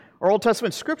Our Old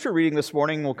Testament scripture reading this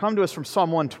morning will come to us from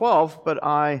Psalm 112, but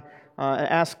I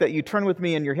ask that you turn with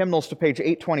me in your hymnals to page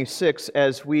 826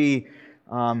 as we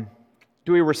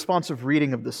do a responsive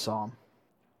reading of this psalm.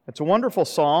 It's a wonderful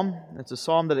psalm. It's a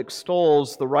psalm that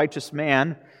extols the righteous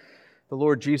man, the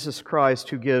Lord Jesus Christ,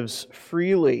 who gives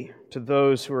freely to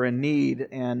those who are in need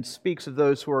and speaks of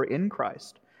those who are in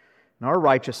Christ and our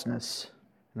righteousness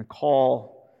and a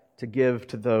call to give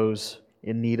to those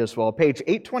in need as well. Page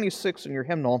 826 in your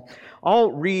hymnal,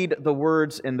 I'll read the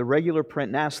words in the regular print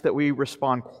and ask that we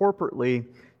respond corporately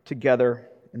together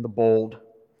in the bold.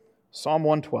 Psalm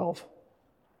 112.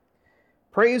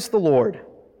 Praise the Lord.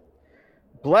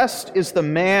 Blessed is the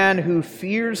man who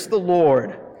fears the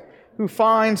Lord, who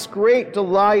finds great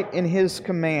delight in His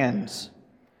commands.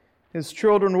 His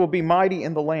children will be mighty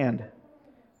in the land.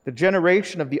 The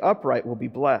generation of the upright will be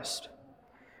blessed.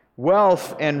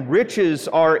 Wealth and riches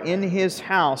are in His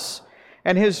house,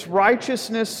 and His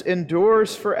righteousness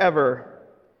endures forever.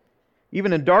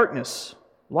 Even in darkness,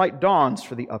 light dawns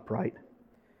for the upright,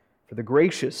 for the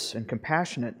gracious and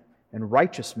compassionate and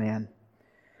righteous man.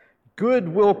 Good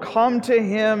will come to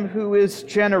him who is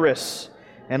generous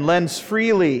and lends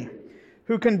freely,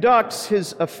 who conducts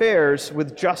his affairs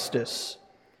with justice.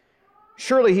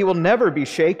 Surely he will never be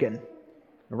shaken.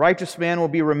 The righteous man will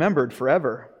be remembered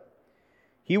forever.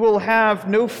 He will have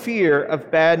no fear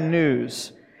of bad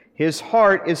news. His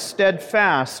heart is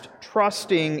steadfast,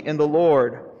 trusting in the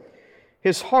Lord.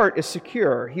 His heart is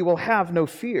secure. He will have no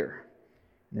fear.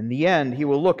 And in the end, he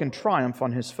will look in triumph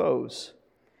on his foes.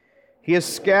 He has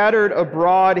scattered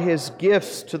abroad His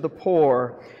gifts to the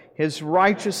poor. His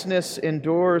righteousness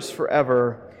endures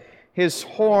forever. His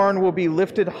horn will be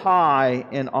lifted high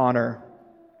in honor.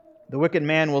 The wicked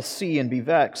man will see and be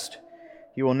vexed.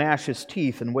 He will gnash his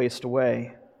teeth and waste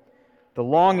away. The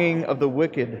longing of the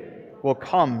wicked will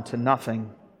come to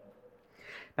nothing.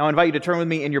 Now I invite you to turn with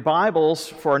me in your Bibles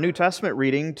for our New Testament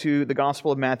reading to the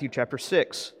Gospel of Matthew chapter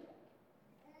 6.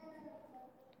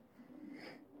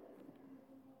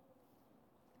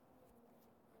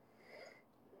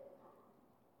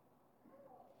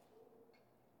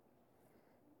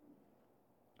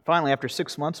 Finally, after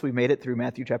 6 months, we made it through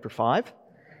Matthew chapter 5.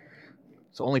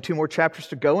 So only 2 more chapters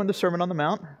to go in the Sermon on the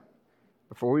Mount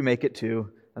before we make it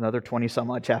to another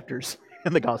 20-some-odd chapters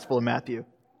in the Gospel of Matthew.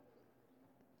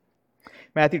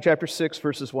 Matthew chapter 6,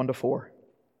 verses 1 to 4.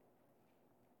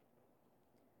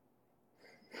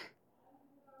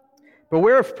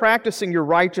 Beware of practicing your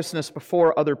righteousness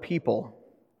before other people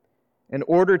in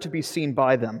order to be seen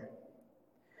by them.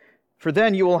 For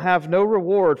then you will have no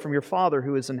reward from your Father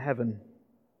who is in heaven.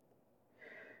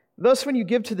 Thus, when you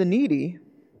give to the needy,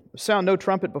 sound no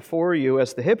trumpet before you,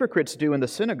 as the hypocrites do in the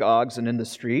synagogues and in the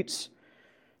streets,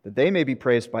 that they may be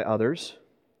praised by others.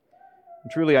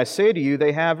 And truly I say to you,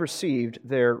 they have received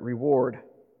their reward.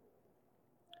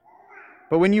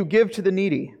 But when you give to the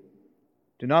needy,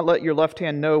 do not let your left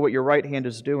hand know what your right hand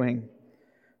is doing,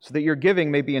 so that your giving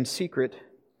may be in secret,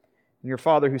 and your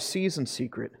Father who sees in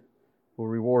secret will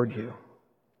reward you.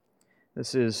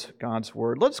 This is God's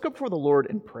word. Let's go before the Lord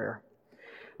in prayer.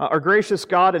 Our gracious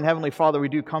God and Heavenly Father, we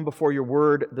do come before your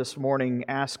word this morning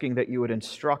asking that you would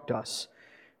instruct us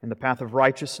in the path of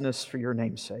righteousness for your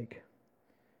name's sake.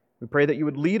 We pray that you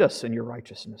would lead us in your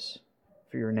righteousness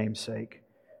for your name's sake.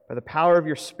 By the power of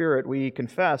your Spirit, we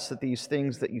confess that these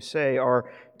things that you say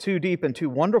are too deep and too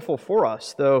wonderful for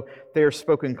us, though they are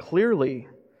spoken clearly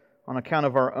on account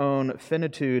of our own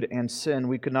finitude and sin.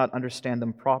 We could not understand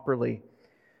them properly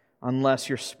unless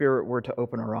your Spirit were to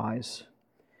open our eyes.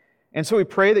 And so we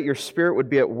pray that your Spirit would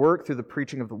be at work through the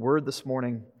preaching of the Word this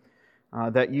morning,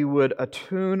 that you would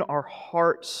attune our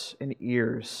hearts and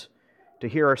ears to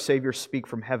hear our Savior speak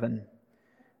from heaven,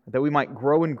 that we might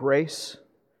grow in grace,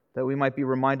 that we might be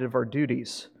reminded of our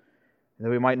duties, and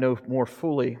that we might know more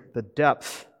fully the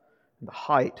depth and the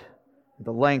height and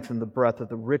the length and the breadth of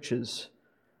the riches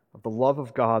of the love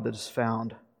of God that is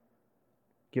found,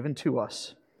 given to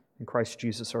us in Christ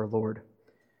Jesus our Lord.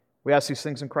 We ask these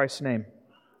things in Christ's name.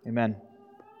 Amen.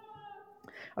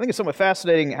 I think it's somewhat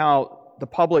fascinating how the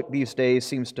public these days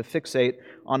seems to fixate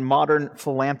on modern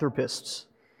philanthropists.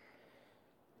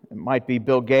 It might be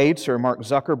Bill Gates or Mark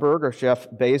Zuckerberg or Jeff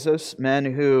Bezos, men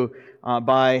who,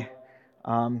 by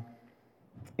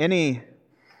any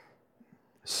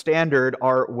standard,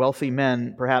 are wealthy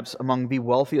men, perhaps among the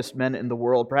wealthiest men in the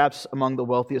world, perhaps among the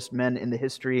wealthiest men in the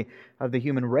history of the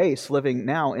human race living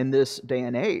now in this day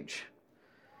and age.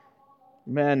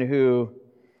 Men who,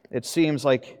 it seems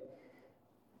like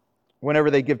whenever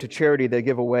they give to charity, they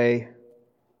give away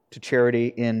to charity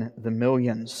in the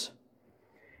millions.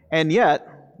 And yet,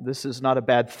 this is not a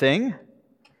bad thing.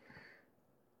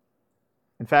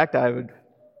 In fact, I would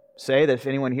say that if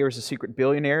anyone here is a secret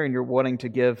billionaire and you're wanting to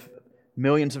give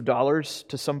millions of dollars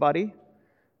to somebody,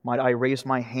 might I raise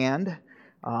my hand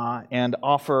and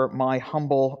offer my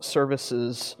humble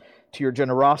services to your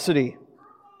generosity?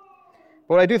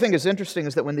 What I do think is interesting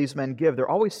is that when these men give, there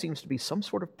always seems to be some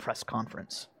sort of press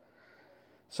conference,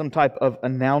 some type of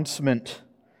announcement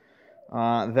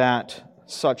that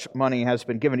such money has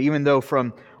been given, even though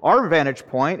from our vantage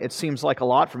point, it seems like a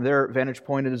lot. From their vantage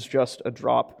point, it is just a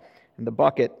drop in the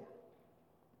bucket.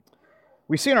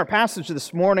 We see in our passage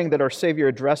this morning that our Savior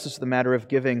addresses the matter of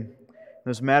giving,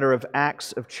 this matter of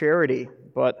acts of charity.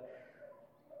 But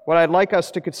what I'd like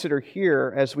us to consider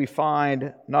here, as we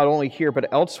find not only here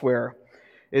but elsewhere,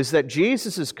 is that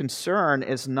Jesus' concern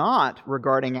is not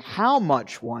regarding how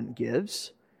much one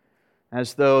gives,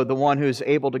 as though the one who is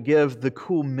able to give the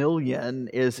cool million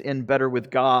is in better with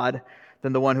God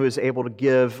than the one who is able to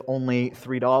give only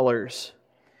 $3.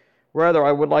 Rather,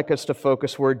 I would like us to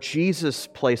focus where Jesus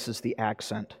places the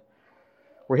accent,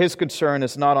 where his concern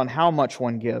is not on how much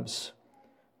one gives,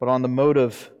 but on the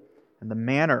motive and the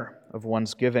manner of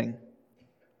one's giving.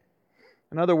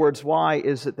 In other words, why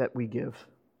is it that we give?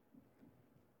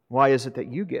 Why is it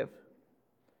that you give?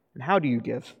 And how do you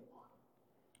give?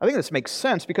 I think this makes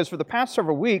sense because for the past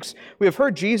several weeks, we have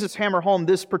heard Jesus hammer home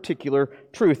this particular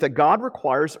truth, that God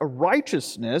requires a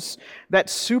righteousness that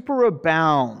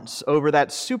superabounds over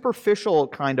that superficial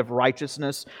kind of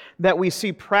righteousness that we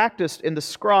see practiced in the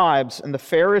scribes and the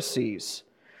Pharisees.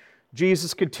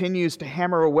 Jesus continues to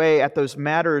hammer away at those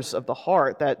matters of the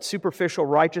heart, that superficial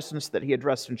righteousness that he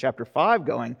addressed in chapter 5,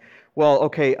 going, well,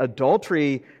 okay,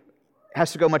 adultery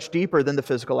has to go much deeper than the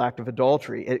physical act of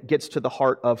adultery. It gets to the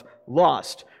heart of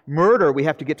lust. Murder, we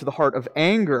have to get to the heart of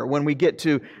anger. When we get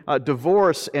to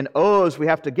divorce and oaths, we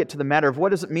have to get to the matter of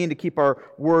what does it mean to keep our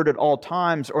word at all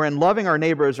times? Or in loving our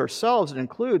neighbor as ourselves, it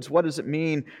includes what does it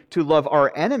mean to love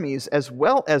our enemies as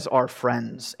well as our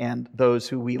friends and those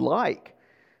who we like.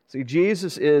 See,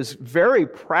 Jesus is very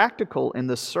practical in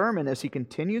this sermon as he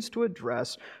continues to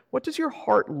address, what does your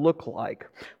heart look like?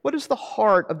 What does the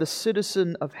heart of the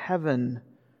citizen of heaven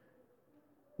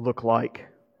look like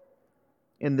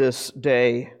in this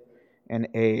day and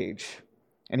age?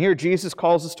 And here Jesus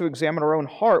calls us to examine our own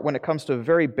heart when it comes to a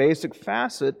very basic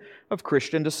facet of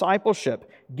Christian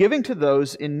discipleship, giving to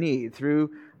those in need through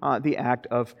the act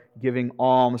of giving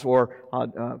alms or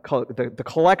the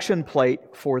collection plate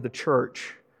for the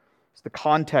church. The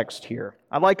context here.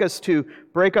 I'd like us to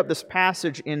break up this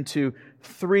passage into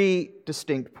three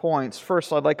distinct points.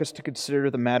 First, I'd like us to consider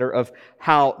the matter of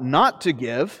how not to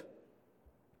give.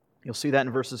 You'll see that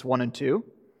in verses 1 and 2.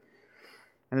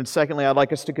 And then secondly, I'd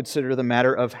like us to consider the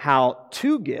matter of how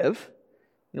to give.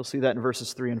 You'll see that in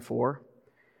verses 3 and 4.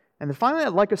 And then finally,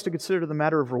 I'd like us to consider the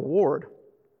matter of reward.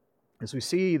 As we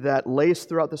see that laced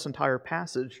throughout this entire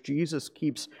passage, Jesus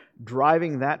keeps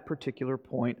driving that particular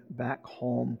point back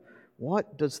home.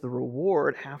 What does the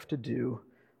reward have to do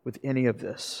with any of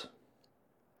this?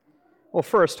 Well,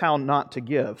 first, how not to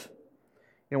give.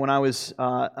 You know, when I was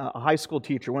a high school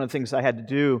teacher, one of the things I had to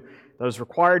do, that I was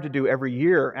required to do every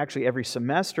year, actually every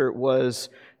semester, was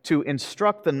to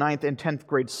instruct the 9th and 10th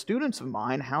grade students of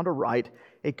mine how to write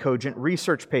a cogent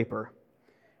research paper.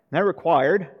 And that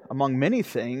required, among many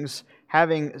things,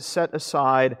 having set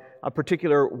aside a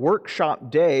particular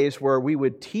workshop days where we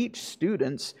would teach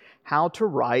students how to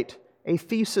write a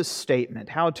thesis statement,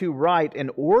 how to write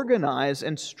and organize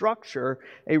and structure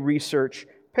a research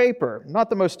paper.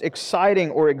 Not the most exciting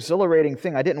or exhilarating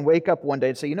thing. I didn't wake up one day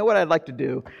and say, you know what I'd like to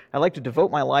do? I'd like to devote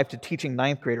my life to teaching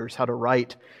 9th graders how to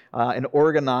write and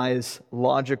organize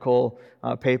logical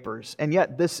papers. And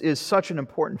yet this is such an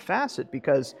important facet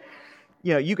because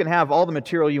you can have all the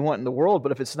material you want in the world,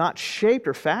 but if it's not shaped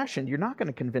or fashioned, you're not going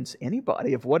to convince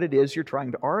anybody of what it is you're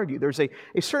trying to argue. There's a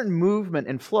certain movement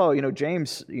and flow.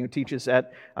 James teaches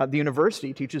at the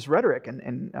university, teaches rhetoric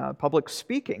and public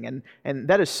speaking, and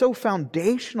that is so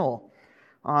foundational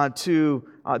to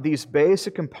these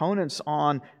basic components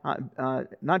on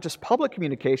not just public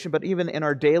communication, but even in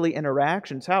our daily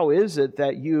interactions. How is it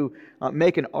that you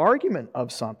make an argument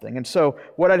of something? And so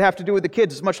what I'd have to do with the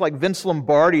kids is much like Vince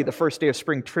Lombardi the first day of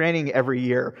spring training every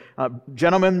year.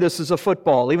 Gentlemen, this is a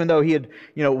football. Even though he had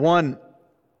won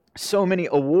so many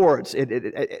awards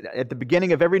at the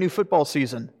beginning of every new football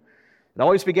season, it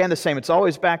always began the same. It's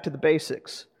always back to the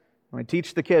basics. When I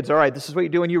teach the kids, all right, this is what you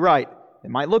do when you write. It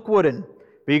might look wooden,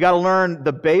 but you got to learn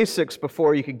the basics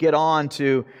before you could get on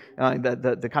to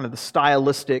the kind of the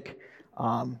stylistic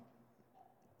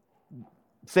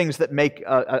things that make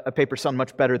a paper sound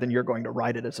much better than you're going to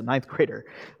write it as a 9th grader.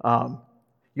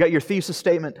 You got your thesis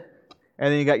statement,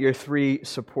 and then you got your 3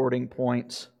 supporting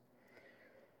points.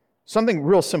 something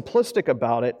real simplistic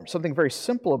about it, something very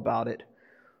simple about it,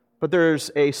 but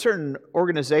there's a certain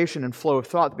organization and flow of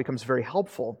thought that becomes very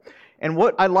helpful. And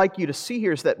what I'd like you to see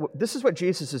here is that this is what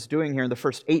Jesus is doing here in the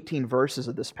first 18 verses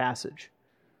of this passage.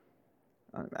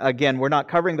 Again, we're not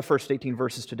covering the first 18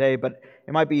 verses today, but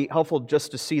it might be helpful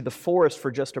just to see the forest for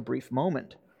just a brief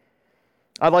moment.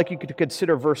 I'd like you to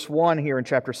consider verse 1 here in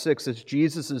chapter 6 as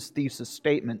Jesus' thesis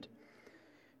statement.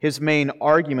 His main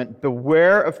argument,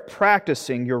 beware of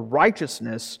practicing your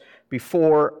righteousness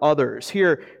before others.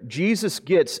 Here, Jesus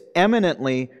gets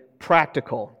eminently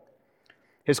practical.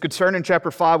 His concern in chapter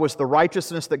 5 was the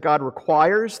righteousness that God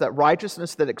requires, that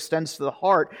righteousness that extends to the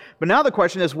heart. But now the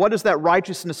question is, what does that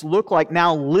righteousness look like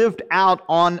now lived out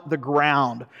on the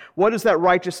ground? What does that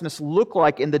righteousness look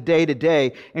like in the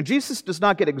day-to-day? And Jesus does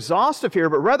not get exhaustive here,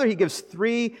 but rather he gives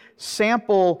three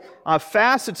sample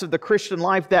facets of the Christian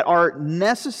life that are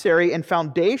necessary and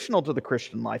foundational to the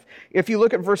Christian life. If you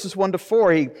look at verses 1 to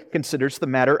 4, he considers the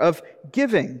matter of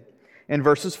giving. In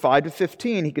verses 5 to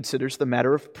 15, he considers the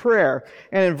matter of prayer.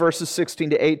 And in verses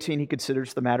 16 to 18, he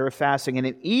considers the matter of fasting. And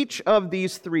in each of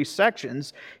these three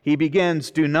sections, he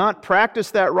begins, do not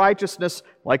practice that righteousness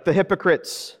like the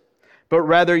hypocrites, but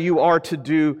rather you are to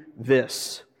do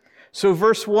this. So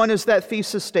verse 1 is that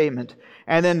thesis statement.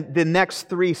 And then the next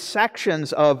three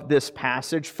sections of this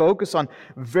passage focus on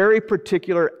very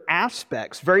particular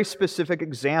aspects, very specific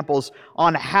examples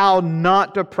on how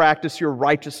not to practice your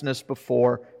righteousness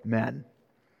before men.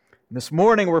 This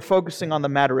morning we're focusing on the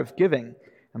matter of giving.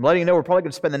 I'm letting you know we're probably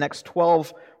going to spend the next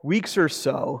 12 weeks or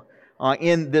so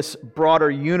in this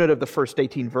broader unit of the first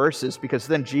 18 verses, because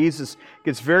then Jesus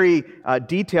gets very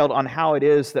detailed on how it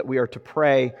is that we are to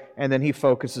pray, and then he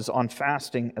focuses on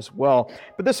fasting as well.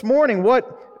 But this morning,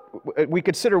 we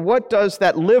consider, what does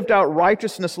that lived out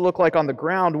righteousness look like on the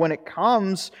ground when it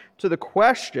comes to the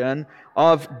question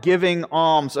of giving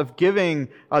alms, of giving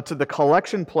to the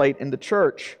collection plate in the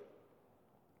church?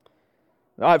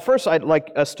 First, I'd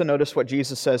like us to notice what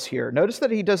Jesus says here. Notice that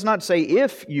he does not say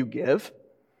if you give,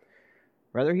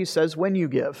 rather he says when you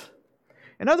give.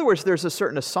 In other words, there's a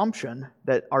certain assumption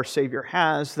that our Savior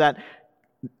has that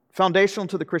foundational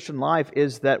to the Christian life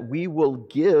is that we will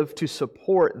give to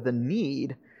support the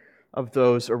need of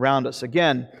those around us.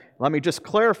 Again, let me just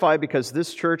clarify, because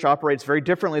this church operates very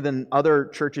differently than other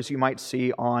churches you might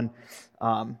see on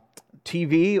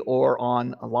TV or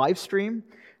on a live stream.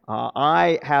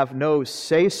 I have no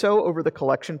say-so over the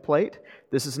collection plate.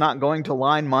 This is not going to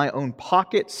line my own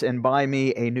pockets and buy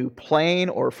me a new plane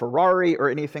or Ferrari or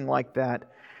anything like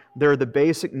that. There are the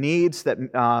basic needs that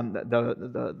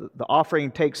the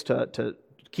offering takes to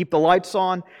keep the lights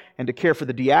on and to care for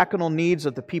the diaconal needs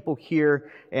of the people here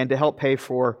and to help pay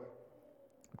for,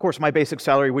 of course, my basic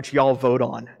salary, which y'all vote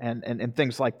on, and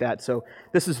things like that. So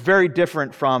this is very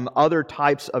different from other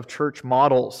types of church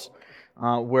models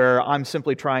where I'm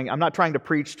not trying to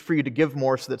preach for you to give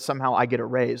more so that somehow I get a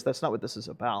raise. That's not what this is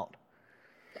about.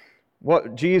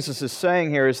 What Jesus is saying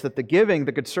here is that the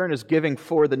concern is giving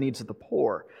for the needs of the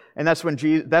poor. And that's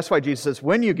why Jesus says,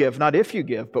 when you give, not if you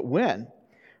give, but when.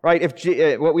 Right?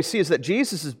 What we see is that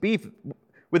Jesus' beef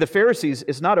with the Pharisees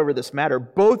is not over this matter.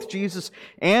 Both Jesus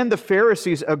and the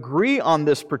Pharisees agree on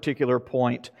this particular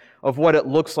point of what it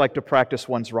looks like to practice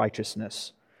one's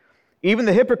righteousness. Even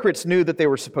the hypocrites knew that they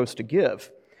were supposed to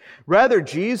give. Rather,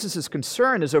 Jesus'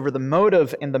 concern is over the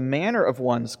motive and the manner of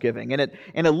one's giving. And it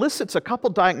elicits a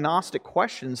couple diagnostic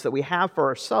questions that we have for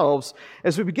ourselves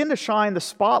as we begin to shine the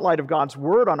spotlight of God's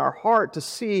Word on our heart to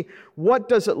see what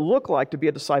does it look like to be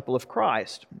a disciple of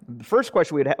Christ. The first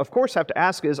question we'd of course have to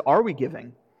ask is, are we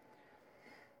giving?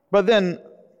 But then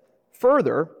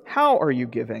further, how are you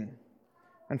giving?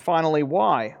 And finally,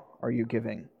 why are you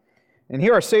giving? And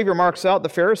here our Savior marks out the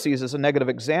Pharisees as a negative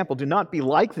example. Do not be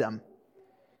like them.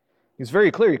 He's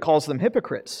very clear. He calls them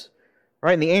hypocrites.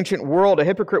 Right? In the ancient world, a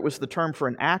hypocrite was the term for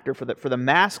an actor, for the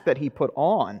mask that he put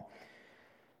on.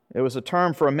 It was a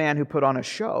term for a man who put on a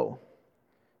show.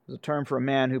 It was a term for a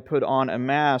man who put on a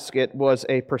mask. It was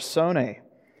a personae,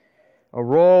 a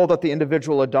role that the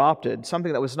individual adopted,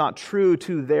 something that was not true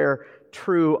to their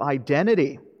true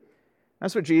identity.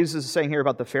 That's what Jesus is saying here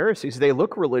about the Pharisees. They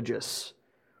look religious,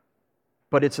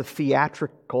 but it's a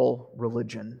theatrical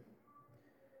religion.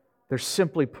 They're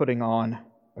simply putting on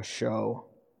a show.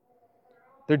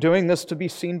 They're doing this to be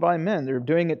seen by men. They're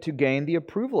doing it to gain the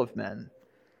approval of men.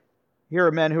 Here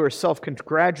are men who are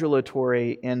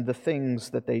self-congratulatory in the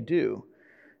things that they do.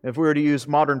 If we were to use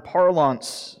modern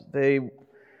parlance, the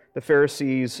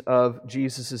Pharisees of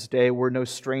Jesus' day were no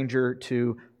stranger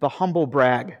to the humble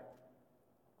brag.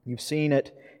 You've seen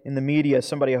it in the media.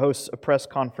 Somebody hosts a press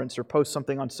conference or posts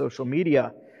something on social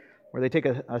media where they take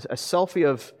a selfie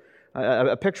of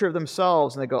a picture of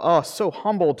themselves, and they go, oh, so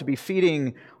humbled to be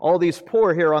feeding all these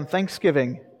poor here on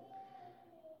Thanksgiving.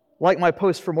 Like my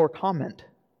post for more comment.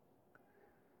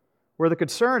 Where the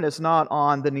concern is not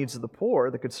on the needs of the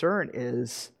poor, the concern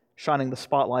is shining the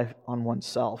spotlight on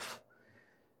oneself,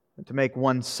 and to make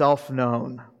oneself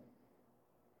known.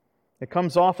 It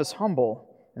comes off as humble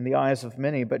in the eyes of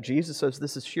many, but Jesus says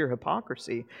this is sheer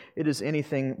hypocrisy. It is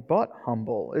anything but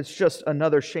humble. It's just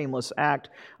another shameless act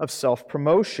of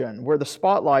self-promotion, where the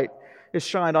spotlight is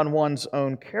shined on one's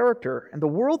own character. And the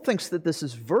world thinks that this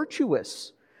is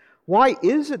virtuous. Why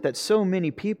is it that so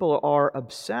many people are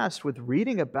obsessed with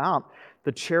reading about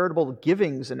the charitable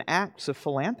givings and acts of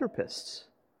philanthropists?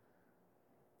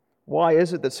 Why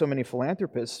is it that so many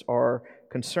philanthropists are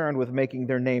concerned with making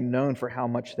their name known for how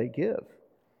much they give?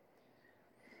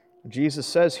 Jesus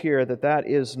says here that that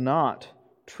is not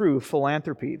true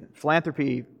philanthropy.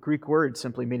 Philanthropy, Greek word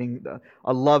simply meaning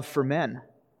a love for men.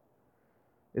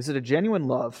 Is it a genuine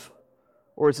love,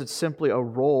 or is it simply a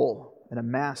role and a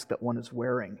mask that one is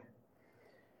wearing?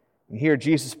 And here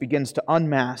Jesus begins to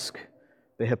unmask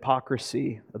the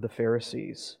hypocrisy of the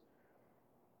Pharisees.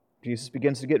 Jesus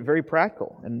begins to get very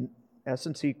practical. In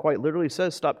essence, he quite literally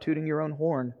says, stop tooting your own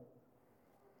horn.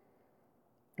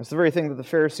 It's the very thing that the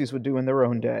Pharisees would do in their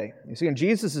own day. You see, in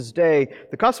Jesus' day,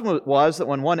 the custom was that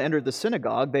when one entered the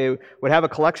synagogue, they would have a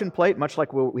collection plate, much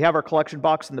like we have our collection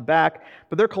box in the back,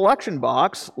 but their collection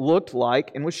box looked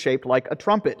like and was shaped like a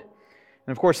trumpet.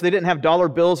 And of course, they didn't have dollar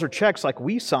bills or checks like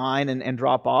we sign and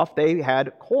drop off. They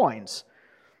had coins.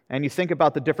 And you think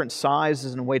about the different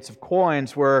sizes and weights of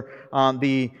coins, where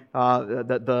the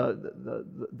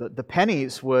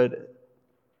pennies would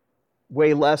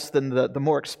weigh less than the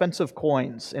more expensive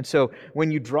coins. And so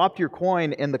when you dropped your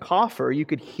coin in the coffer, you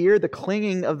could hear the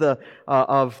clinging of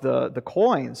the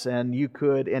coins, and you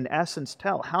could, in essence,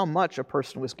 tell how much a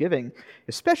person was giving,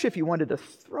 especially if you wanted to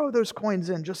throw those coins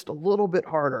in just a little bit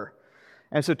harder.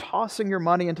 And so tossing your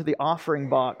money into the offering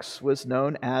box was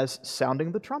known as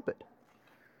sounding the trumpet.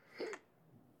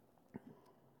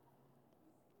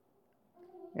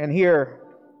 And here,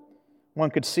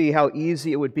 one could see how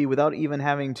easy it would be, without even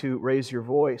having to raise your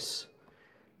voice,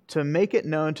 to make it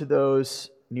known to those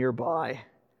nearby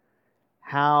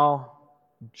how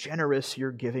generous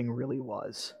your giving really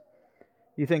was.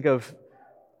 You think of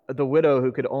the widow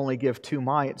who could only give 2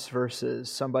 mites versus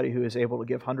somebody who is able to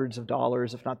give hundreds of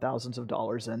dollars, if not thousands of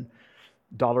dollars, in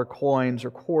dollar coins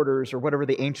or quarters or whatever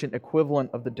the ancient equivalent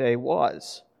of the day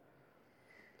was.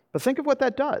 But think of what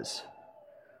that does.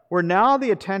 Where now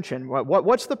the attention,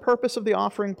 what's the purpose of the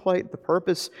offering plate? The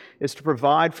purpose is to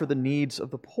provide for the needs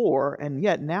of the poor, and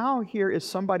yet now here is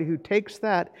somebody who takes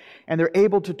that and they're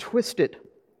able to twist it.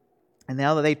 And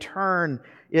now that they turn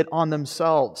it on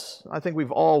themselves. I think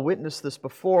we've all witnessed this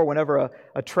before. Whenever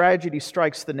a tragedy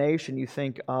strikes the nation, you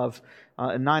think of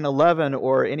 9/11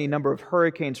 or any number of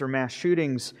hurricanes or mass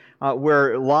shootings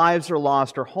where lives are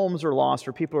lost or homes are lost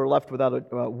or people are left without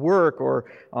work or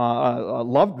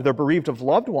they're bereaved of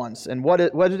loved ones. And what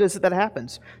it is that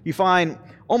happens? You find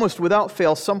almost without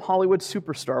fail some Hollywood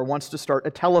superstar wants to start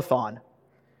a telethon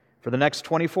for the next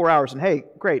 24 hours. And hey,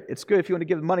 great, it's good if you want to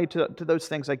give money to those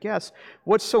things, I guess.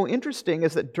 What's so interesting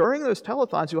is that during those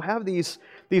telethons, you'll have these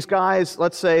guys,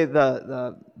 let's say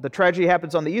the tragedy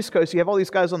happens on the East Coast, you have all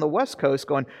these guys on the West Coast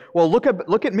going, well, look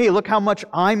at me, look how much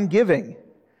I'm giving.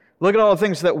 Look at all the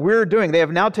things that we're doing. They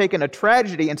have now taken a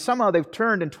tragedy and somehow they've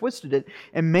turned and twisted it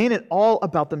and made it all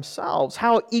about themselves.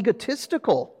 How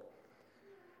egotistical.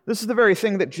 This is the very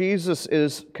thing that Jesus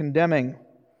is condemning.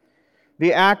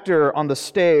 The actor on the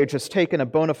stage has taken a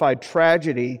bona fide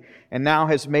tragedy and now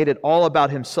has made it all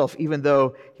about himself, even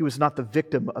though he was not the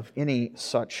victim of any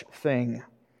such thing.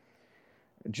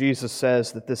 Jesus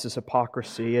says that this is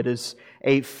hypocrisy. It is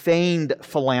a feigned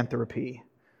philanthropy,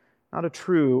 not a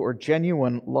true or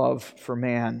genuine love for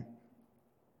man.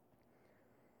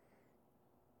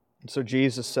 And so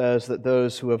Jesus says that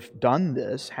those who have done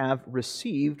this have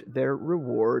received their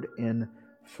reward in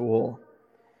full.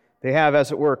 They have,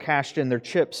 as it were, cashed in their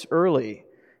chips early.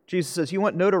 Jesus says, you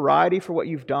want notoriety for what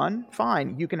you've done?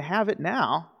 Fine, you can have it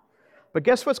now. But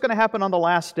guess what's going to happen on the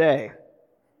last day?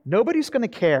 Nobody's going to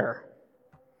care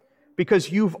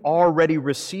because you've already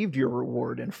received your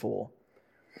reward in full.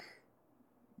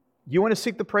 You want to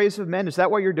seek the praise of men? Is that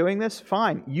why you're doing this?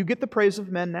 Fine, you get the praise of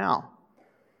men now.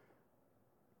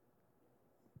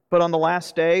 But on the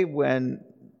last day, when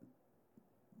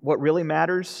what really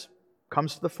matters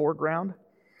comes to the foreground,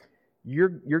 you're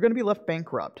going to be left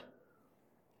bankrupt.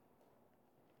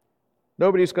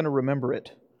 Nobody's going to remember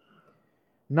it.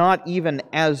 Not even,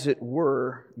 as it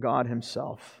were, God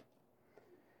Himself.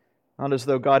 Not as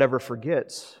though God ever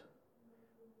forgets.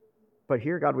 But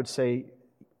here God would say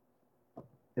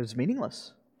it was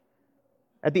meaningless.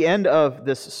 At the end of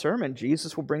this sermon,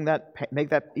 Jesus will make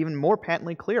that even more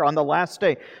patently clear. On the last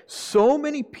day, so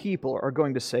many people are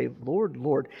going to say, Lord,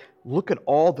 Lord, look at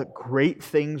all the great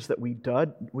things that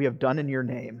we have done in your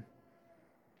name.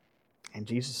 And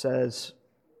Jesus says,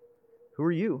 who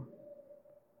are you?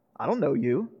 I don't know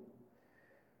you.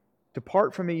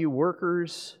 Depart from me, you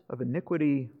workers of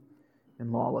iniquity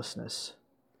and lawlessness.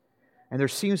 And there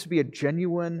seems to be a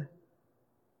genuine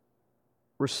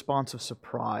response of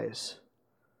surprise.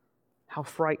 How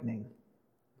frightening.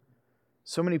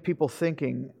 So many people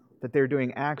thinking that they're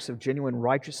doing acts of genuine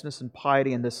righteousness and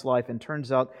piety in this life, and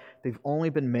turns out they've only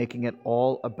been making it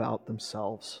all about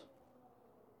themselves.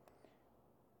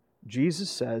 Jesus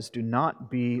says, do not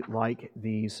be like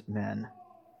these men.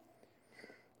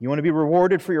 You want to be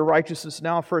rewarded for your righteousness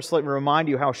now? First, let me remind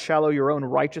you how shallow your own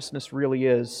righteousness really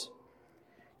is.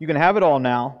 You can have it all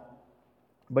now,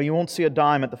 but you won't see a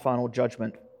dime at the final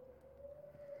judgment.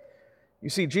 You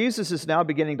see, Jesus is now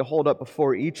beginning to hold up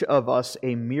before each of us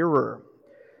a mirror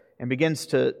and begins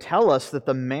to tell us that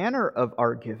the manner of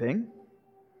our giving,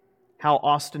 how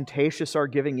ostentatious our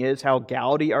giving is, how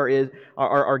gaudy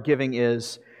our giving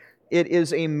is, it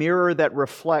is a mirror that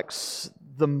reflects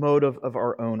the motive of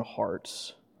our own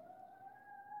hearts.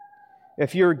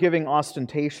 If you're giving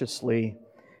ostentatiously,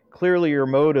 clearly your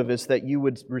motive is that you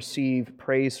would receive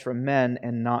praise from men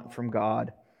and not from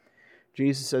God.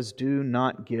 Jesus says, do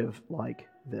not give like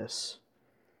this.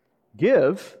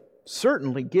 Give,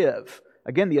 certainly give.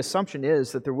 Again, the assumption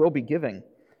is that there will be giving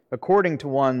according to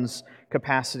one's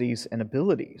capacities and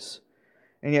abilities.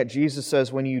 And yet Jesus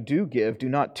says, when you do give, do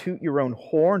not toot your own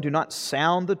horn, do not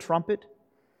sound the trumpet.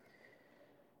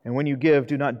 And when you give,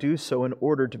 do not do so in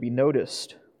order to be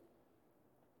noticed.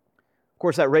 Of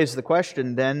course, that raises the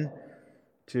question then,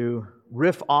 to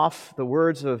riff off the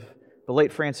words of the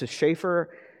late Francis Schaeffer,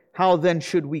 how then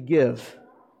should we give?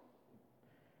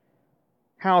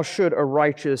 How should a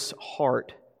righteous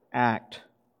heart act?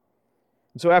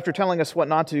 And so after telling us what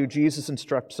not to do, Jesus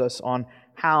instructs us on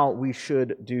how we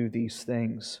should do these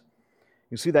things.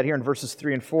 You see that here in verses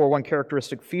 3 and 4, one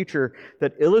characteristic feature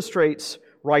that illustrates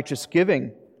righteous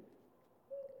giving.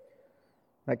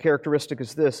 That characteristic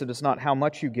is this: it is not how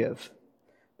much you give,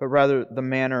 but rather the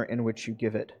manner in which you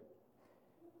give it.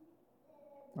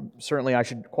 Certainly I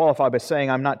should qualify by saying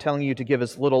I'm not telling you to give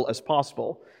as little as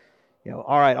possible.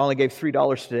 All right, I only gave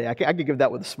 $3 today. I could give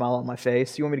that with a smile on my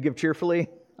face. You want me to give cheerfully?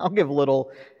 I'll give a little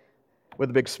with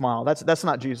a big smile. That's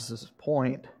not Jesus'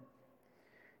 point.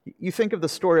 You think of the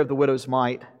story of the widow's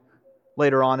mite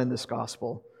later on in this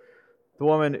gospel. The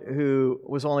woman who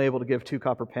was only able to give 2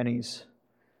 copper pennies,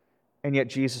 and yet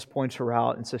Jesus points her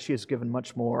out and says she has given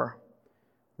much more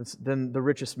than the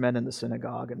richest men in the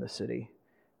synagogue in the city,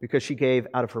 because she gave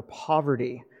out of her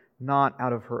poverty, not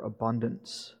out of her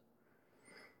abundance.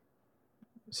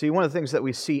 See, one of the things that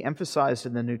we see emphasized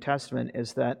in the New Testament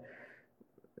is that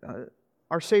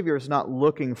our Savior is not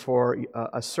looking for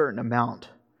a certain amount.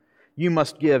 You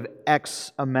must give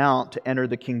X amount to enter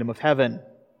the kingdom of heaven.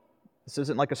 This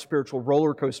isn't like a spiritual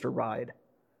roller coaster ride.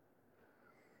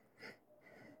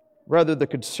 Rather, the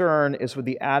concern is with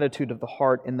the attitude of the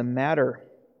heart in the matter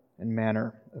and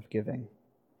manner of giving.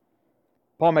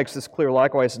 Paul makes this clear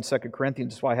likewise in 2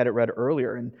 Corinthians. That's why I had it read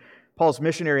earlier. In Paul's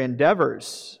missionary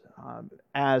endeavors,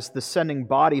 as the sending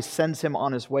body sends him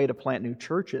on his way to plant new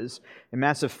churches, a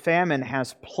massive famine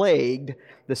has plagued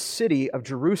the city of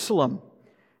Jerusalem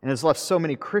and has left so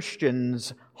many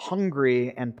Christians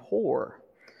hungry and poor.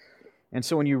 And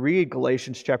so when you read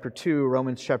Galatians chapter 2,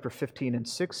 Romans chapter 15 and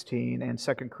 16, and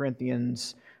 2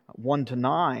 Corinthians 1 to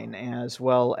 9, as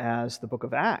well as the book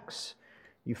of Acts,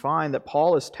 you find that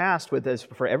Paul is tasked with, as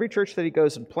for every church that he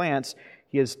goes and plants,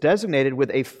 he is designated with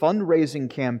a fundraising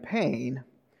campaign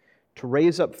to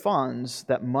raise up funds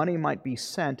that money might be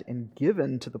sent and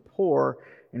given to the poor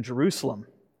in Jerusalem.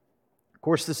 Of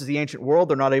course, this is the ancient world.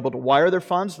 They're not able to wire their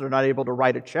funds. They're not able to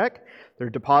write a check. They're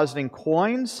depositing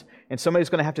coins, and somebody's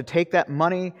going to have to take that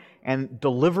money and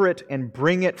deliver it and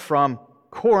bring it from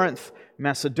Corinth,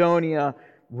 Macedonia,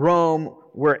 Rome,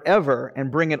 wherever,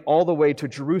 and bring it all the way to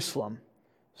Jerusalem.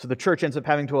 So the church ends up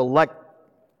having to elect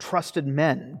trusted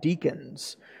men,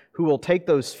 deacons, who will take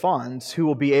those funds, who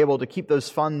will be able to keep those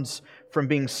funds from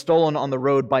being stolen on the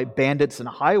road by bandits and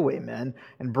highwaymen,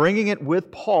 and bringing it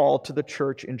with Paul to the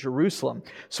church in Jerusalem.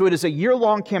 So it is a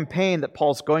year-long campaign that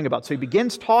Paul's going about. So he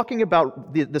begins talking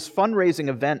about this fundraising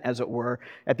event, as it were,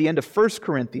 at the end of 1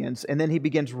 Corinthians, and then he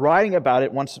begins writing about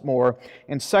it once more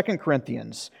in 2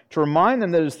 Corinthians to remind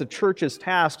them that it is the church's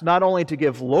task not only to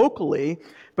give locally,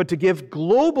 but to give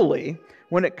globally,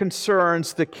 when it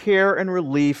concerns the care and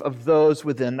relief of those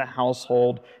within the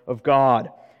household of God.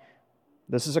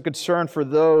 This is a concern for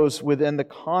those within the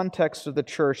context of the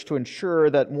church to ensure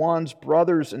that one's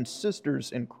brothers and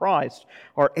sisters in Christ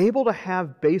are able to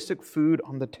have basic food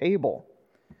on the table.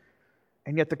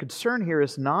 And yet the concern here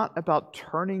is not about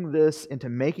turning this into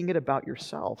making it about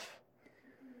yourself.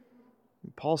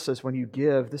 Paul says when you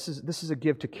give, this is a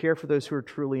give to care for those who are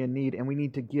truly in need, and we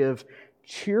need to give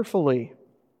cheerfully.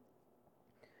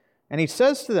 And he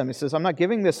says to them, he says, I'm not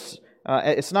giving this,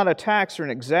 it's not a tax or an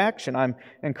exaction. I'm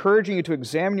encouraging you to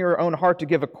examine your own heart, to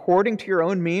give according to your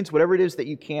own means, whatever it is that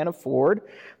you can afford.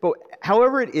 But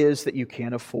however it is that you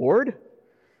can afford,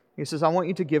 he says, I want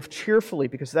you to give cheerfully,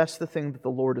 because that's the thing that the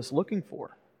Lord is looking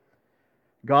for.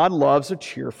 God loves a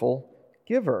cheerful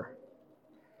giver.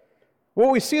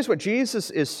 What we see is what Jesus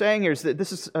is saying here is that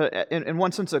this is, in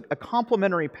one sense, a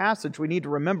complementary passage. We need to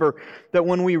remember that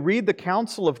when we read the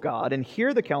counsel of God and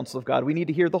hear the counsel of God, we need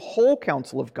to hear the whole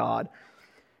counsel of God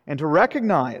and to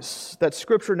recognize that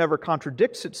Scripture never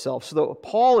contradicts itself. So that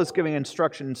Paul is giving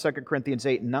instruction in 2 Corinthians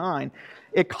 8 and 9,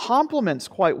 it complements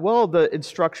quite well the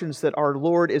instructions that our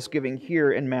Lord is giving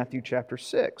here in Matthew chapter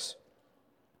 6.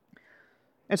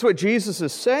 And so what Jesus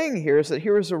is saying here is that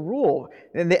here is a rule.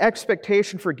 And the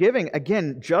expectation for giving,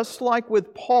 again, just like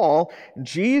with Paul,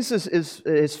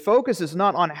 his focus is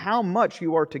not on how much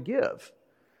you are to give.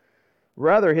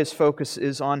 Rather, his focus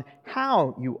is on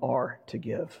how you are to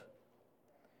give.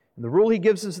 And the rule he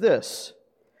gives is this,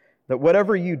 that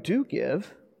whatever you do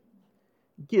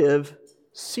give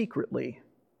secretly.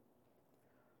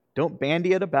 Don't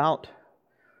bandy it about.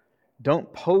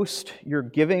 Don't post your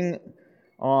giving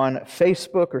on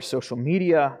Facebook or social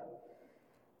media.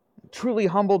 I'm truly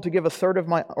humbled to give 1/3 of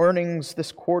my earnings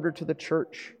this quarter to the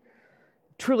church.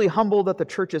 Truly humbled that the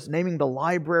church is naming the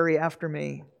library after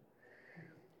me.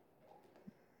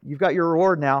 You've got your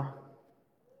reward now.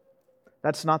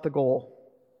 That's not the goal.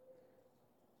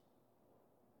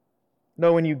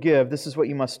 No, when you give, this is what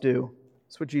you must do.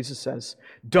 That's what Jesus says.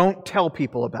 Don't tell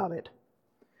people about it,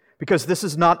 because this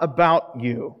is not about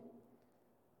you.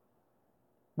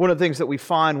 One of the things that we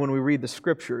find when we read the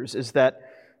Scriptures is that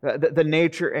the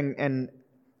nature and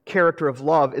character of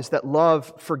love is that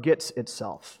love forgets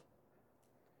itself.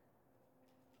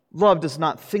 Love does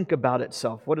not think about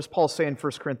itself. What does Paul say in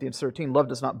 1 Corinthians 13? Love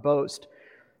does not boast.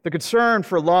 The concern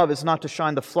for love is not to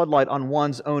shine the floodlight on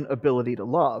one's own ability to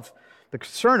love. The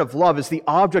concern of love is the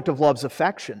object of love's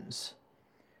affections,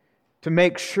 to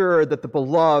make sure that the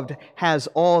beloved has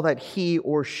all that he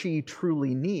or she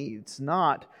truly needs,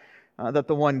 not that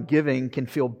the one giving can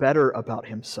feel better about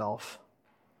himself.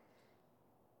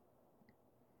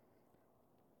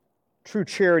 True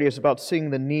charity is about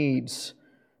seeing the needs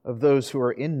of those who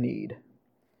are in need,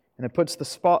 and it puts the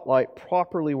spotlight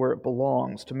properly where it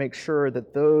belongs to make sure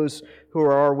that those who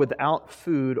are without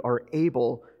food are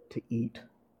able to eat.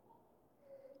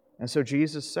 And so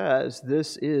Jesus says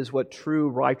this is what true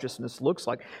righteousness looks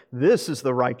like. This is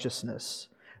the righteousness.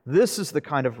 This is the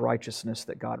kind of righteousness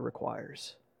that God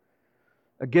requires.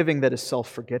 A giving that is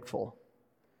self-forgetful.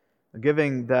 A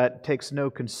giving that takes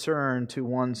no concern to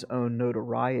one's own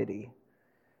notoriety,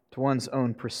 to one's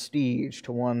own prestige,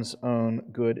 to one's own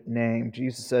good name.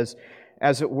 Jesus says,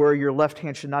 as it were, your left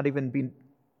hand should not even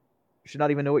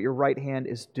know what your right hand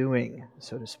is doing,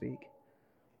 so to speak.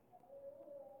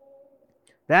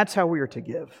 That's how we are to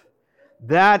give.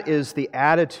 That is the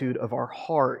attitude of our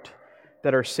heart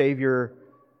that our Savior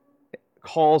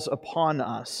calls upon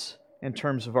us in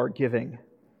terms of our giving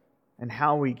and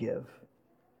how we give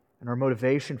and our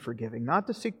motivation for giving. Not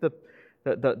to seek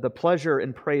the pleasure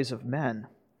and praise of men,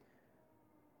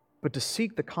 but to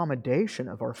seek the commendation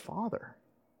of our Father.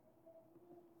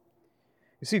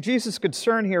 You see, Jesus'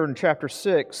 concern here in chapter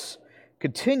 6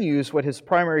 continues what his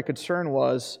primary concern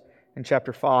was in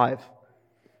chapter 5.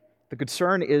 The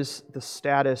concern is the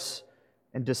status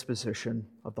and disposition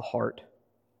of the heart.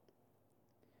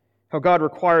 How God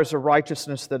requires a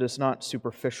righteousness that is not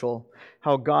superficial.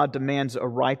 How God demands a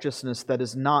righteousness that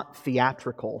is not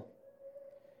theatrical.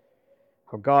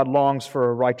 How God longs for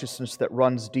a righteousness that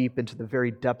runs deep into the very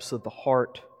depths of the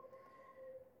heart.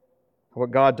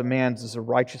 What God demands is a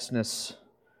righteousness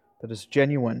that is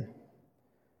genuine,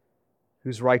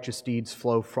 whose righteous deeds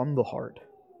flow from the heart.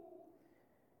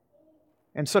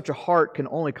 And such a heart can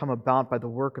only come about by the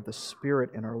work of the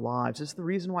Spirit in our lives. It's the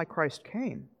reason why Christ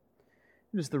came.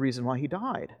 It is the reason why He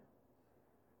died.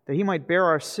 That He might bear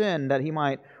our sin, that He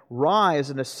might rise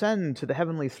and ascend to the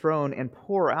heavenly throne and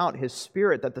pour out His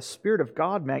Spirit, that the Spirit of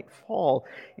God might fall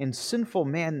and sinful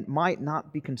man might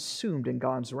not be consumed in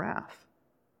God's wrath.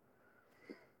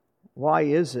 Why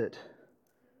is it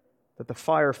that the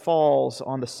fire falls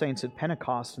on the saints at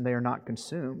Pentecost and they are not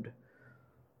consumed.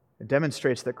 It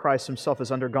demonstrates that Christ Himself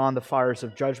has undergone the fires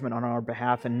of judgment on our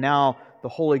behalf, and now the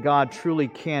Holy God truly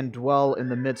can dwell in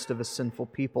the midst of a sinful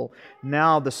people.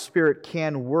 Now the Spirit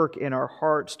can work in our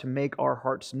hearts to make our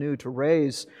hearts new, to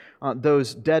raise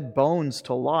those dead bones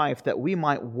to life, that we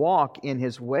might walk in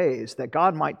His ways, that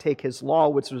God might take His law,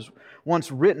 which was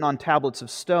once written on tablets of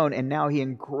stone, and now He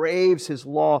engraves His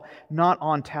law not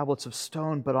on tablets of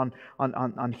stone, but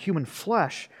on human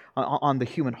flesh, on the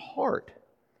human heart,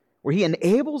 where He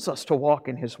enables us to walk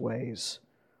in His ways,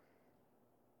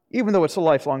 even though it's a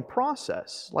lifelong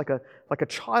process, like a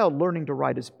child learning to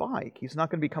ride his bike. He's not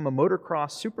going to become a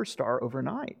motocross superstar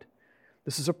overnight.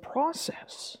 This is a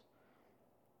process.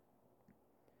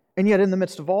 And yet, in the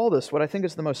midst of all this, what I think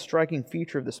is the most striking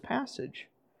feature of this passage,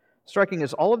 striking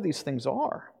as all of these things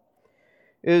are,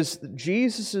 is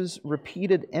Jesus'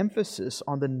 repeated emphasis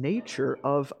on the nature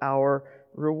of our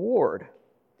reward.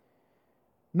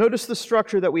 Notice the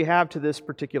structure that we have to this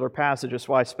particular passage. That's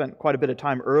why I spent quite a bit of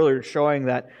time earlier showing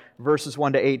that verses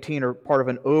 1 to 18 are part of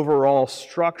an overall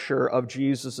structure of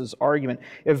Jesus' argument.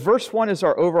 If verse 1 is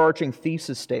our overarching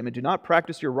thesis statement, do not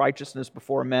practice your righteousness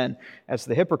before men as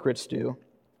the hypocrites do.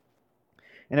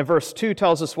 And if verse 2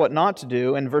 tells us what not to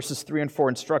do, and verses 3 and 4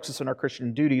 instructs us in our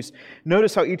Christian duties,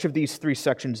 notice how each of these three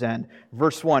sections end.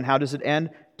 Verse 1, how does it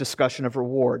end? Discussion of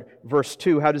reward. Verse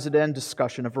 2, how does it end?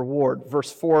 Discussion of reward.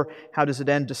 Verse 4, how does it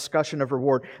end? Discussion of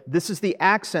reward. This is the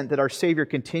accent that our Savior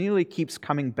continually keeps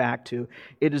coming back to.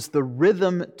 It is the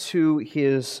rhythm to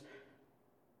His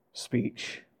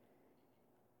speech.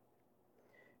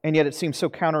 And yet it seems so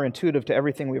counterintuitive to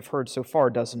everything we've heard so far,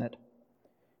 doesn't it?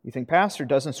 You think, Pastor,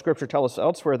 doesn't Scripture tell us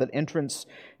elsewhere that entrance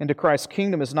into Christ's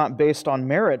kingdom is not based on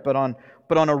merit, but on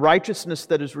a righteousness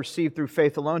that is received through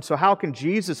faith alone? So how can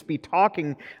Jesus be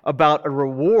talking about a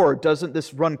reward? Doesn't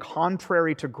this run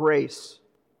contrary to grace?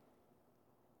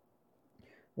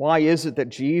 Why is it that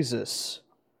Jesus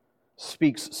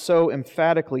speaks so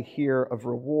emphatically here of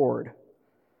reward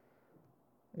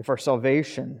if our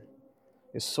salvation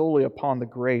is solely upon the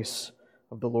grace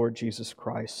of the Lord Jesus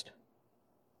Christ?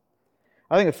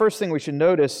 I think the first thing we should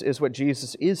notice is what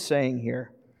Jesus is saying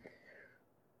here.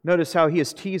 Notice how He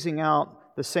is teasing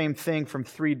out the same thing from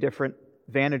three different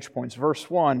vantage points. Verse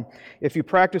 1, if you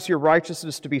practice your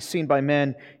righteousness to be seen by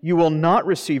men, you will not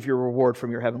receive your reward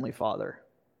from your heavenly Father.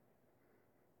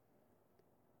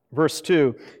 Verse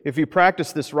 2, if you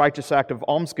practice this righteous act of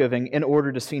almsgiving in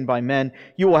order to be seen by men,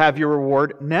 you will have your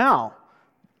reward now,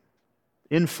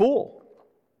 in full.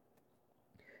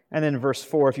 And then verse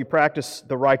 4, if you practice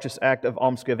the righteous act of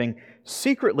almsgiving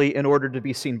secretly in order to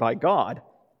be seen by God,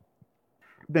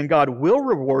 then God will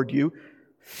reward you,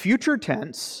 future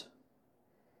tense,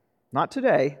 not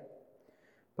today,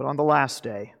 but on the last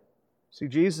day. See,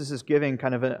 Jesus is giving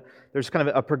there's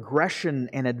a progression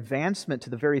and advancement to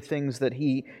the very things that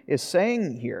He is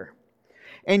saying here.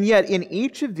 And yet, in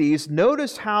each of these,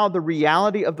 notice how the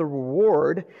reality of the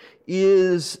reward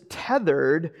is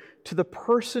tethered to the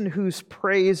person whose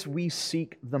praise we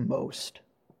seek the most.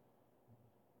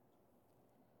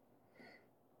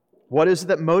 What is it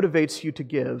that motivates you to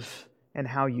give and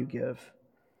how you give?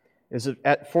 Is it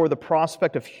for the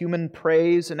prospect of human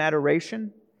praise and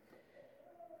adoration?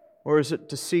 Or is it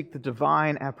to seek the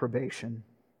divine approbation?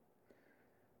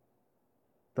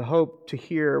 The hope to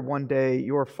hear one day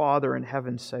your Father in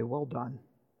heaven say, "Well done,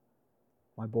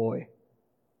 my boy."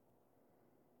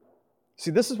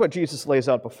 See, this is what Jesus lays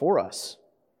out before us.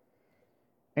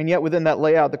 And yet within that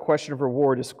layout, the question of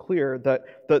reward is clear.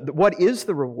 That what is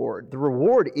the reward? The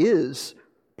reward is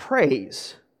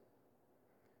praise.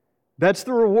 That's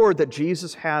the reward that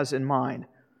Jesus has in mind.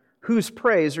 Whose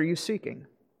praise are you seeking?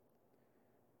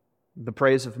 The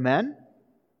praise of men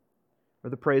or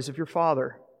the praise of your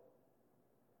Father?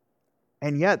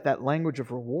 And yet that language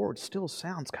of reward still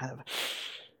sounds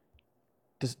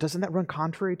doesn't that run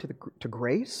contrary to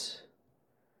grace?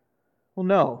 Well,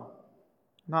 no,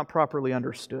 not properly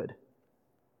understood.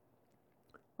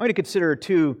 I'm going to consider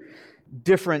two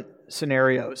different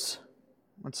scenarios.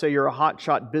 Let's say you're a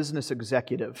hotshot business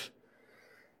executive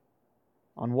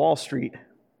on Wall Street,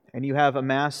 and you have a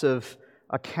massive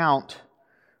account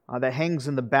that hangs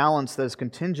in the balance that is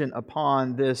contingent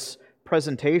upon this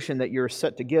presentation that you're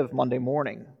set to give Monday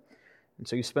morning. And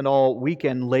so you spend all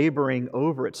weekend laboring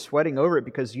over it, sweating over it,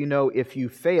 because you know if you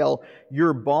fail,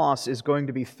 your boss is going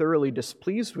to be thoroughly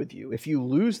displeased with you. If you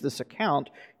lose this account,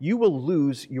 you will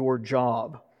lose your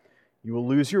job. You will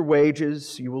lose your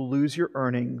wages. You will lose your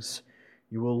earnings.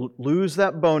 You will lose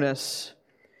that bonus.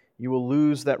 You will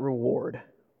lose that reward.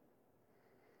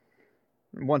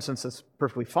 In one sense, that's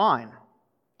perfectly fine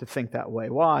to think that way.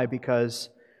 Why? Because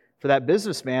for that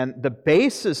businessman, the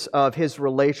basis of his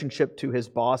relationship to his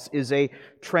boss is a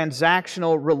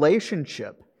transactional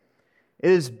relationship. It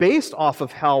is based off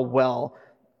of how well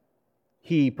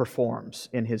he performs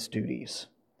in his duties.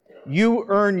 You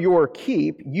earn your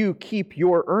keep, you keep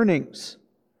your earnings.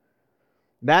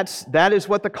 That is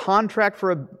what the contract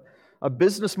for a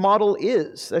business model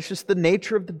is. That's just the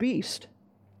nature of the beast.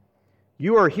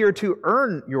 You are here to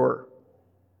earn your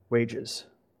wages.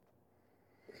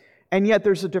 And yet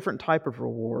there's a different type of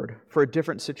reward for a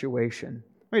different situation.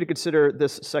 I mean, to consider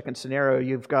this second scenario,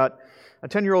 you've got a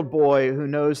 10-year-old boy who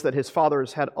knows that his father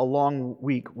has had a long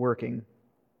week working,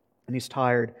 and he's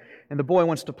tired. And the boy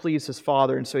wants to please his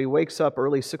father, and so he wakes up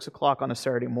early, 6 o'clock on a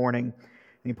Saturday morning, and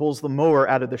he pulls the mower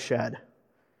out of the shed.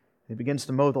 He begins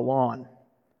to mow the lawn.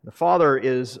 The father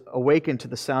is awakened to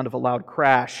the sound of a loud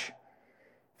crash.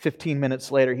 15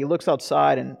 minutes later, he looks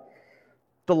outside, and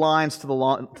the lines to the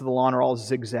lawn are all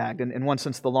zigzagged. And in one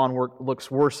sense, the lawn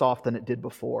looks worse off than it did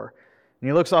before. And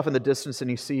he looks off in the distance, and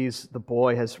he sees the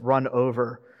boy has run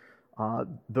over a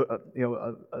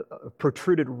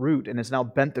protruded root and has now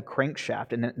bent the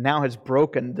crankshaft, and it now has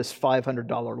broken this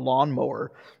 $500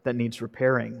 lawnmower that needs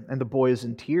repairing. And the boy is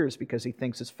in tears because he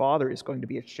thinks his father is going to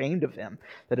be ashamed of him,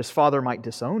 that his father might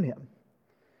disown him.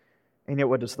 And yet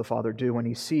what does the father do when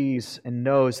he sees and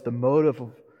knows the motive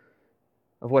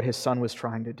of what his son was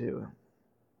trying to do?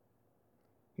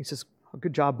 He says,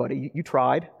 "Good job, buddy. You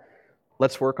tried.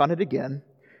 Let's work on it again.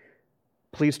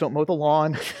 Please don't mow the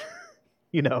lawn,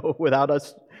 without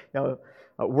us,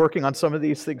 working on some of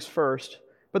these things first."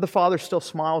 But the father still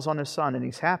smiles on his son, and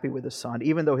he's happy with his son,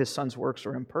 even though his son's works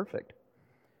are imperfect.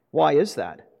 Why is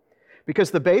that?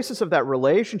 Because the basis of that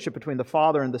relationship between the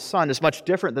father and the son is much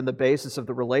different than the basis of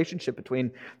the relationship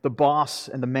between the boss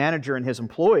and the manager and his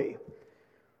employee.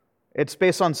 It's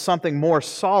based on something more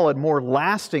solid, more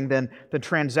lasting than the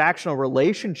transactional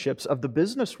relationships of the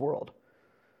business world.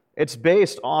 It's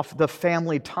based off the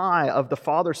family tie of the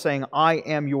father saying, "I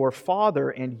am your father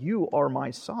and you are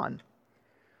my son."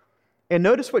 And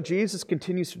notice what Jesus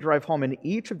continues to drive home in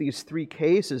each of these three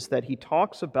cases that he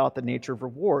talks about the nature of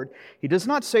reward. He does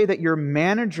not say that your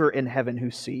manager in heaven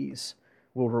who sees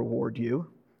will reward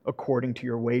you according to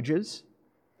your wages.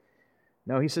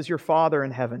 No, he says your Father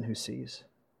in heaven who sees.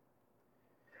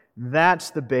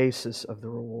 That's the basis of the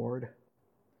reward.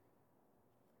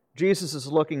 Jesus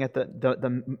is looking at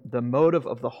the motive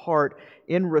of the heart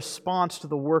in response to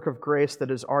the work of grace that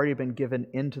has already been given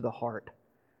into the heart,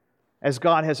 as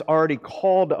God has already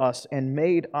called us and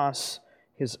made us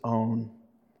His own.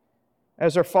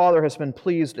 As our Father has been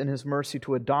pleased in His mercy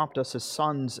to adopt us as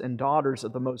sons and daughters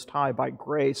of the Most High by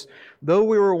grace, though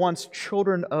we were once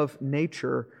children of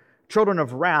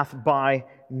wrath by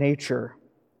nature.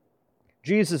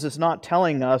 Jesus is not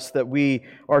telling us that we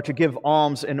are to give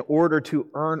alms in order to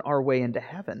earn our way into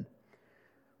heaven.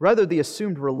 Rather, the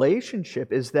assumed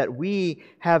relationship is that we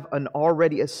have an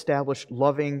already established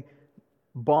loving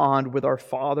bond with our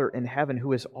Father in heaven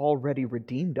who has already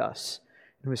redeemed us,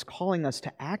 who is calling us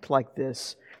to act like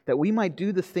this, that we might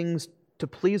do the things to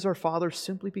please our Father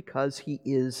simply because He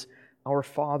is our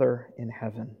Father in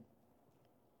heaven.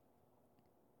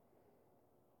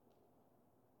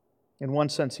 In one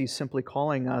sense, He's simply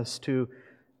calling us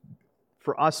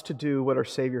for us to do what our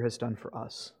Savior has done for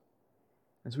us.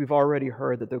 As we've already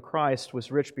heard, that though Christ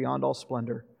was rich beyond all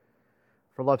splendor,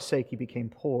 for love's sake He became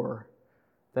poor,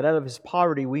 that out of His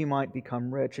poverty we might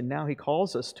become rich. And now He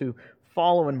calls us to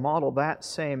follow and model that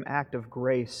same act of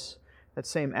grace, that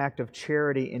same act of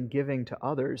charity in giving to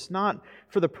others, not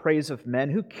for the praise of men.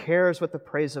 Who cares what the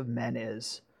praise of men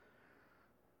is?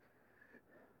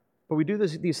 But we do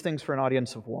these things for an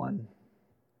audience of one.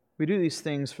 We do these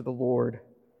things for the Lord,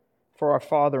 for our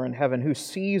Father in heaven, who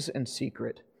sees in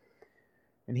secret.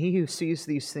 And He who sees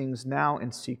these things now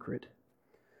in secret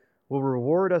will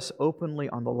reward us openly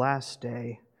on the last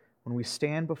day when we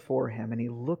stand before Him and He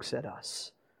looks at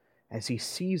us as He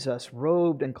sees us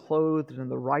robed and clothed in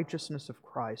the righteousness of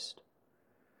Christ.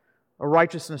 A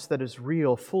righteousness that is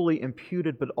real, fully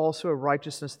imputed, but also a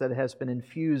righteousness that has been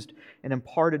infused and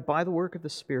imparted by the work of the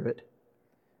Spirit,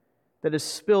 that is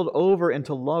spilled over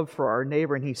into love for our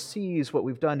neighbor, and He sees what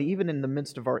we've done even in the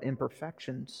midst of our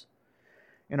imperfections,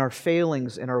 in our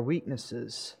failings, in our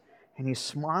weaknesses, and He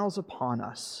smiles upon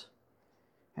us,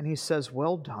 and He says,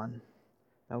 "Well done,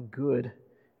 thou good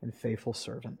and faithful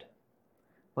servant."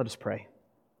 Let us pray.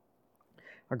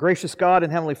 Our gracious God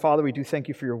and Heavenly Father, we do thank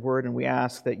You for Your word, and we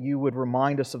ask that You would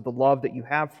remind us of the love that You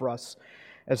have for us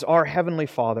as our Heavenly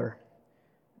Father.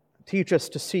 Teach us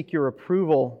to seek Your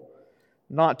approval,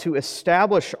 not to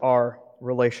establish our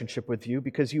relationship with You,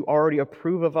 because You already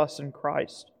approve of us in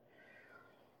Christ.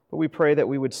 But we pray that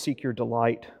we would seek your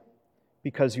delight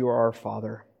because you are our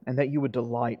Father, and that you would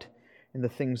delight in the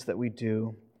things that we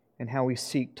do and how we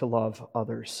seek to love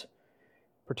others,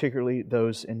 particularly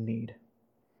those in need.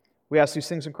 We ask these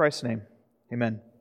things in Christ's name. Amen.